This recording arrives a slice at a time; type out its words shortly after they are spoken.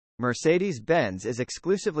Mercedes-Benz is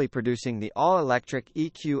exclusively producing the all-electric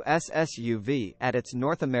EQS SUV at its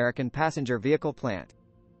North American passenger vehicle plant.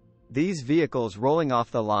 These vehicles rolling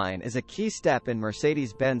off the line is a key step in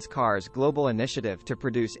Mercedes-Benz Cars' global initiative to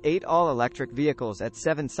produce 8 all-electric vehicles at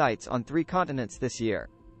 7 sites on 3 continents this year.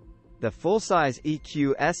 The full-size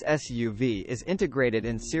EQS SUV is integrated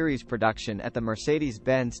in series production at the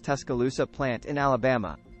Mercedes-Benz Tuscaloosa plant in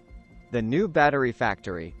Alabama. The new battery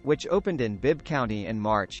factory, which opened in Bibb County in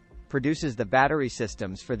March, produces the battery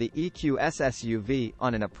systems for the EQS SUV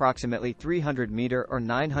on an approximately 300-meter or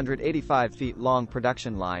 985 feet long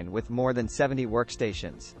production line with more than 70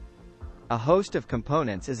 workstations. A host of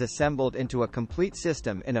components is assembled into a complete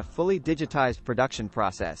system in a fully digitized production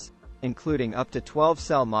process, including up to 12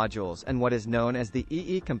 cell modules and what is known as the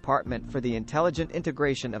EE compartment for the intelligent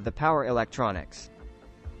integration of the power electronics.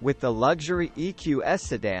 With the luxury EQS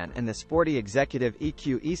sedan and the sporty executive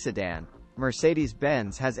EQE sedan,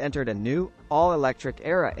 Mercedes-Benz has entered a new, all-electric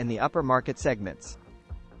era in the upper market segments.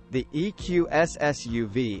 The EQS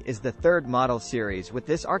SUV is the third model series with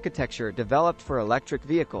this architecture developed for electric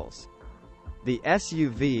vehicles. The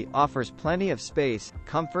SUV offers plenty of space,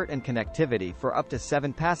 comfort and connectivity for up to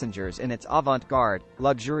 7 passengers in its avant-garde,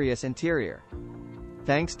 luxurious interior.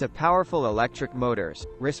 Thanks to powerful electric motors,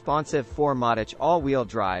 responsive 4MATIC all-wheel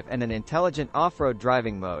drive and an intelligent off-road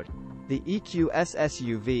driving mode, the EQS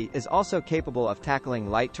SUV is also capable of tackling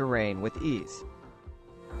light terrain with ease.